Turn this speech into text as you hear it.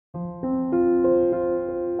¿Cómo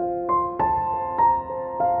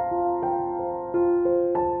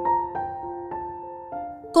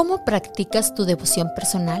practicas tu devoción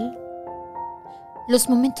personal? Los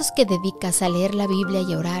momentos que dedicas a leer la Biblia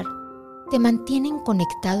y a orar te mantienen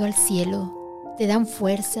conectado al cielo, te dan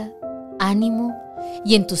fuerza, ánimo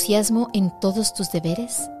y entusiasmo en todos tus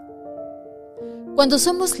deberes. Cuando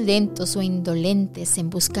somos lentos o indolentes en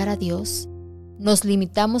buscar a Dios, nos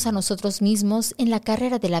limitamos a nosotros mismos en la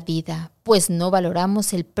carrera de la vida, pues no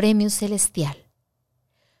valoramos el premio celestial.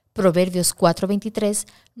 Proverbios 4:23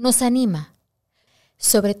 nos anima: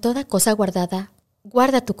 sobre toda cosa guardada,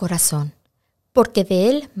 guarda tu corazón, porque de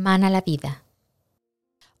él mana la vida.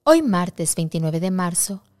 Hoy, martes 29 de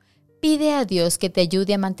marzo, pide a Dios que te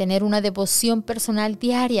ayude a mantener una devoción personal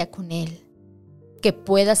diaria con Él, que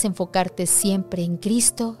puedas enfocarte siempre en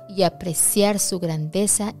Cristo y apreciar su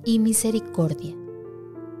grandeza y misericordia.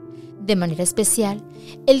 De manera especial,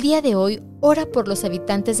 el día de hoy ora por los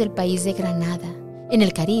habitantes del país de Granada, en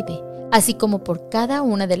el Caribe, así como por cada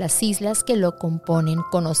una de las islas que lo componen,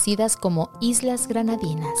 conocidas como Islas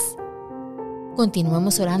Granadinas.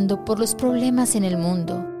 Continuemos orando por los problemas en el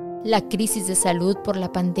mundo, la crisis de salud por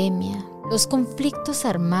la pandemia, los conflictos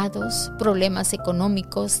armados, problemas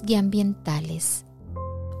económicos y ambientales.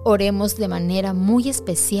 Oremos de manera muy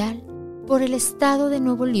especial por el estado de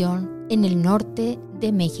Nuevo León, en el norte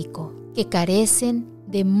de México, que carecen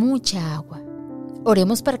de mucha agua.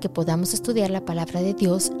 Oremos para que podamos estudiar la palabra de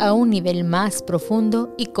Dios a un nivel más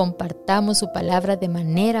profundo y compartamos su palabra de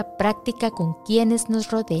manera práctica con quienes nos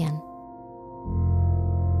rodean.